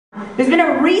There's been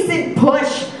a recent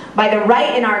push by the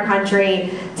right in our country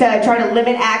to try to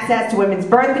limit access to women's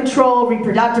birth control,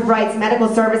 reproductive rights, medical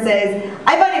services.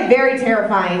 I find it very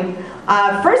terrifying.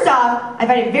 First off, I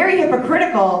find it very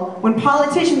hypocritical when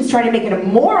politicians try to make it a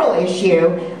moral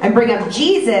issue and bring up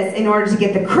Jesus in order to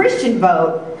get the Christian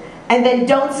vote, and then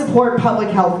don't support public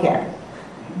health care.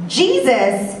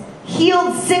 Jesus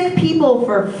healed sick people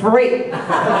for free.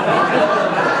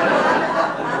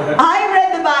 I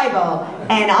read the Bible,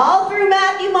 and all through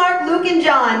Matthew, Mark, Luke, and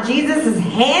John, Jesus is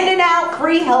handing out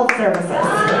free health services.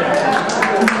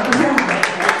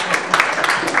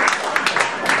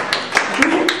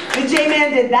 The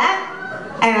J-Man did that,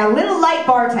 and a little light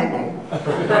bartending.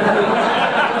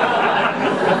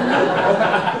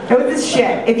 It was this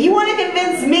shit. If you want to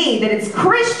convince me that it's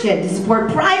Christian to support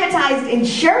privatized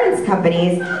insurance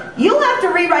companies, you'll have to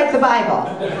rewrite the Bible.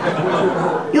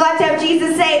 You'll have to have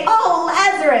Jesus say, "Oh,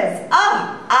 Lazarus,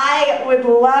 oh, I would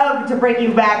love to bring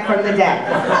you back from the dead."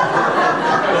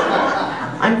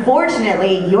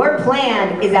 Unfortunately, your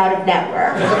plan is out of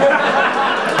network.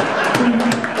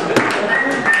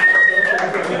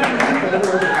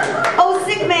 Oh,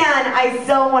 sick man, I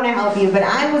so want to help you, but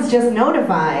I was just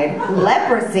notified.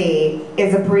 Leprosy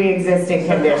is a pre-existing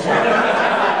condition.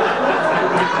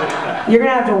 You're going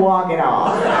to have to walk it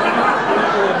off.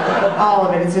 All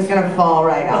of it is just going to fall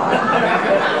right off.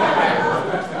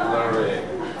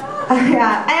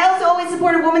 Yeah. I also always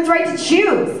support a woman's right to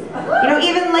choose. You know,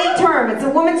 even late term, it's a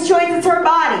woman's choice, it's her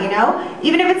body, you know?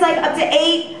 Even if it's like up to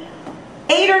 8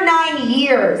 or 9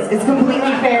 years, it's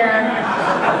completely fair.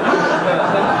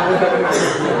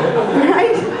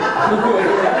 Right?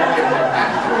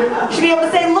 Should be able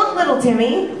to say, "Look, little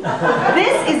Timmy,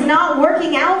 this is not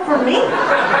working out for me."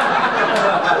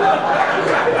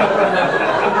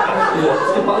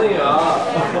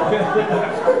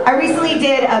 I recently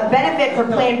did a benefit for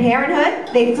Planned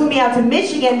Parenthood. They flew me out to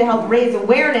Michigan to help raise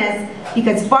awareness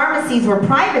because pharmacies were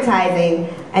privatizing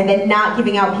and then not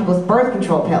giving out people's birth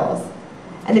control pills.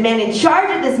 And the man in charge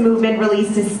of this movement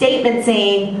released a statement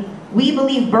saying, "We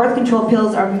believe birth control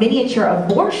pills are miniature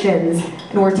abortions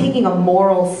and we're taking a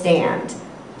moral stand."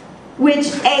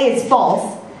 Which A, is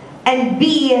false, and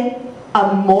B,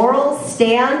 a moral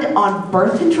stand on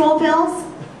birth control pills?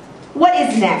 What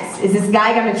is next? Is this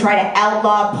guy going to try to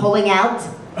outlaw pulling out?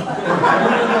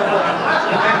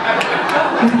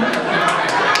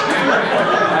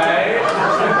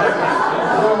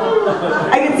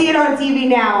 I can see it on TV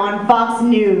now, on Fox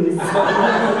News.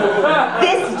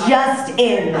 This just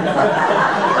in.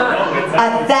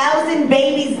 1,000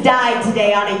 babies died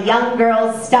today on a young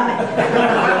girl's stomach.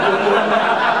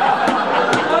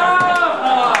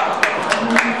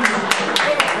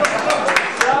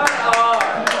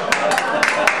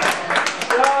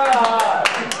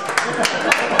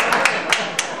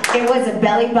 It was a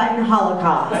belly button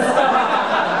holocaust.